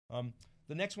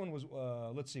The next one was,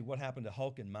 let's see, what happened to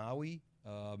Hulk in Maui?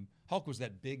 Hulk was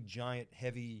that big, giant,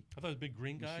 heavy I thought it was a big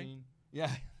green machine. guy.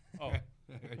 Yeah. Oh.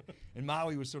 And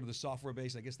Maui was sort of the software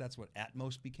base. I guess that's what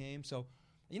Atmos became. So,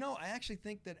 I actually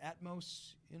think that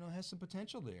Atmos, has some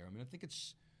potential there. I mean, I think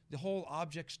it's the whole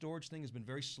object storage thing has been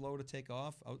very slow to take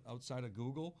off outside of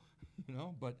Google,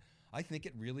 but I think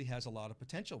it really has a lot of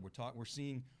potential. We're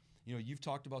seeing, you've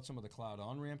talked about some of the cloud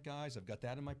on-ramp guys. I've got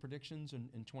that in my predictions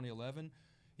in 2011.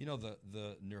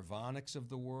 The Nirvanics of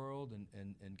the world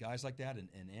and guys like that and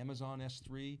Amazon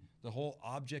S3, the whole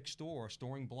object store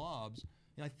storing blobs,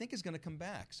 I think is going to come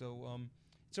back. So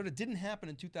it sort of didn't happen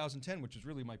in 2010, which is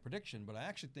really my prediction, but I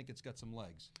actually think it's got some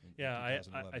legs in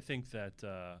 2011. I think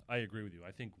that I agree with you.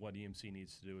 I think what EMC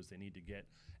needs to do is they need to get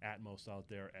Atmos out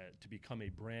there to become a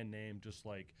brand name, just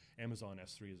like Amazon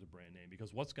S3 is a brand name.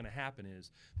 Because what's going to happen is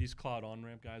these cloud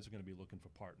on-ramp guys are going to be looking for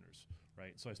partners,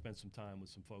 right? So I spent some time with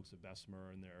some folks at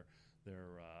Bessemer, and they're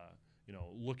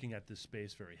looking at this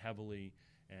space very heavily.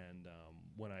 And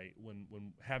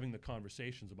when having the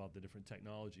conversations about the different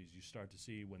technologies, you start to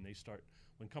see when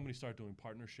companies start doing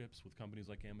partnerships with companies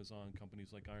like Amazon, companies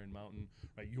like Iron Mountain,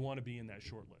 right? You want to be in that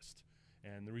short list.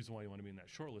 And the reason why you want to be in that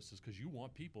short list is because you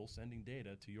want people sending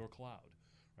data to your cloud,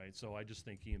 right? So I just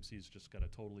think EMC's just got to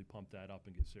totally pump that up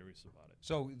and get serious about it.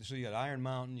 So you got Iron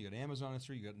Mountain, you got Amazon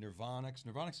S3, you got Nirvanics.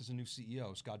 Nirvanics is a new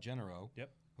CEO, Scott Genero,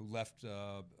 who left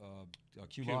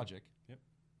QLogic. Yep.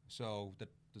 So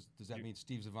does that mean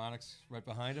Steve Zavonic's right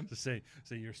behind him? To say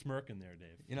you're smirking there,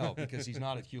 Dave. Because he's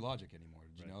not at QLogic anymore.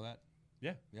 Did you know that?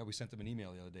 Yeah. Yeah, we sent him an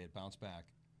email the other day. It bounced back.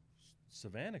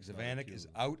 Zavanic is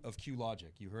out of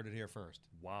QLogic. You heard it here first.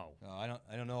 Wow. I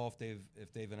don't know if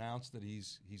they've announced that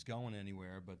he's going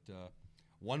anywhere, but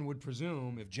one would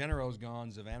presume if Genero's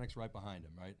gone, Zavanic's right behind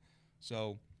him, right?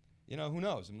 So, who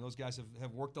knows? I mean, those guys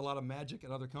have worked a lot of magic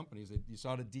at other companies. You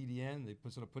saw it at DDN. They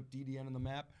put DDN on the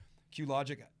map.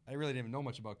 QLogic, I really didn't even know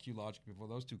much about QLogic before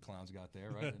those two clowns got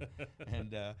there, right?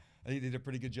 and I think they did a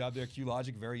pretty good job there.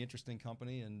 QLogic, very interesting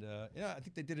company, and I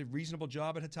think they did a reasonable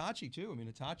job at Hitachi too. I mean,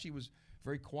 Hitachi was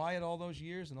very quiet all those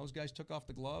years, and those guys took off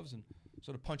the gloves and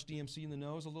sort of punched EMC in the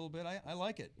nose a little bit. I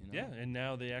like it. Yeah, and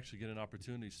now they actually get an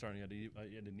opportunity starting at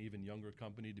an even younger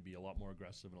company to be a lot more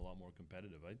aggressive and a lot more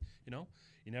competitive.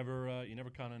 You never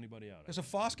count anybody out. Because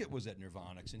Foskett was at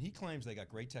Nirvanics, and he claims they got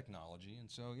great technology,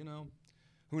 and so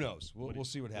who knows? We'll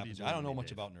see what happens. I don't know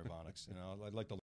much about Nirvanics. I'd like to